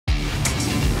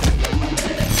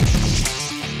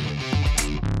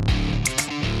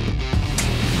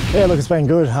Yeah, look, it's been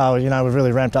good. You know, we've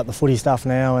really ramped up the footy stuff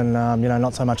now, and you know,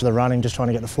 not so much of the running, just trying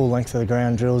to get the full length of the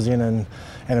ground drills in, and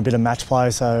a bit of match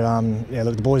play. So yeah,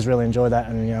 look, the boys really enjoyed that,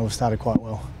 and you know, we've started quite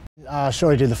well.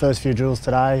 Sure, he did the first few drills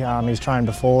today. He's trained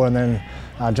before, and then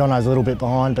Jono's a little bit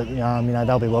behind, but you know,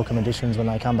 they'll be welcome additions when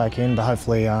they come back in. But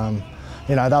hopefully,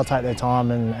 you know, they'll take their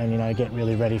time and you know, get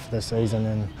really ready for the season,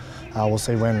 and we'll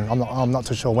see when. I'm not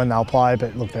too sure when they'll play,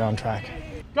 but look, they're on track.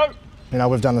 Go. You know,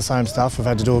 we've done the same stuff. We've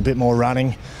had to do a bit more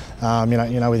running, you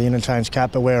know, with the interchange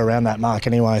cap, but we're around that mark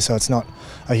anyway, so it's not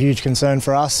a huge concern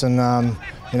for us. And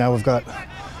you know, we've got,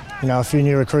 you know, a few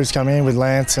new recruits coming in with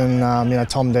Lance and you know,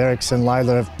 Tom Derricks and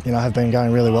Layla have been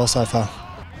going really well so far.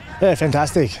 Yeah,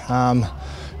 fantastic.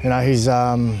 You know, he's you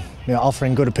know,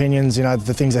 offering good opinions. You know,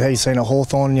 the things that he's seen at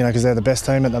Hawthorn, you know, because they're the best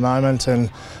team at the moment,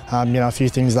 and you know, a few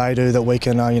things they do that we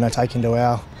can you know, take into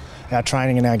our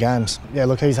training and our games. Yeah,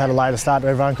 look, he's had a later start to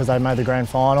everyone because they made the grand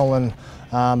final, and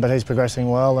but he's progressing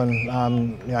well, and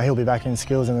you know, he'll be back in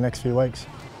skills in the next few weeks.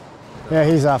 Yeah,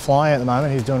 he's flying at the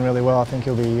moment. He's doing really well. I think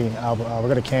he'll be. We've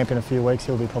got a camp in a few weeks.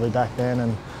 He'll be probably back then,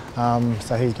 and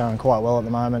so he's going quite well at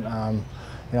the moment.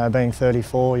 You know, being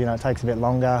 34, you know, it takes a bit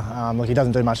longer. Look, he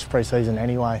doesn't do much pre-season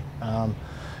anyway. You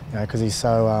know, because he's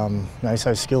so you know, he's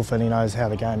so skillful and he knows how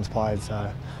the game's played.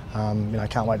 So you know,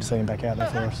 can't wait to see him back out there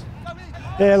for us.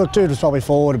 Yeah, look, Jude was probably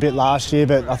forward a bit last year,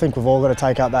 but I think we've all got to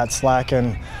take up that slack and,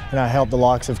 you know, help the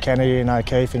likes of Kennedy and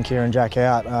O'Keefe and Kieran Jack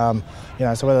out. You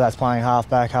know, so whether that's playing half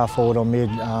back, half forward or mid,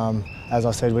 as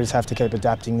I said, we just have to keep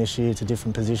adapting this year to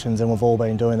different positions, and we've all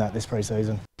been doing that this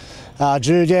pre-season.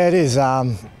 Jude, yeah, it is.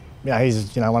 You know,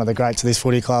 he's, you know, one of the greats of this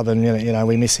footy club, and you know,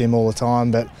 we miss him all the time.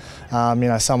 But you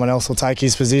know, someone else will take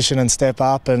his position and step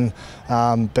up, and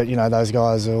but you know, those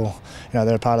guys will, you know,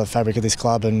 they're a part of the fabric of this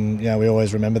club, and you know, we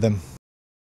always remember them.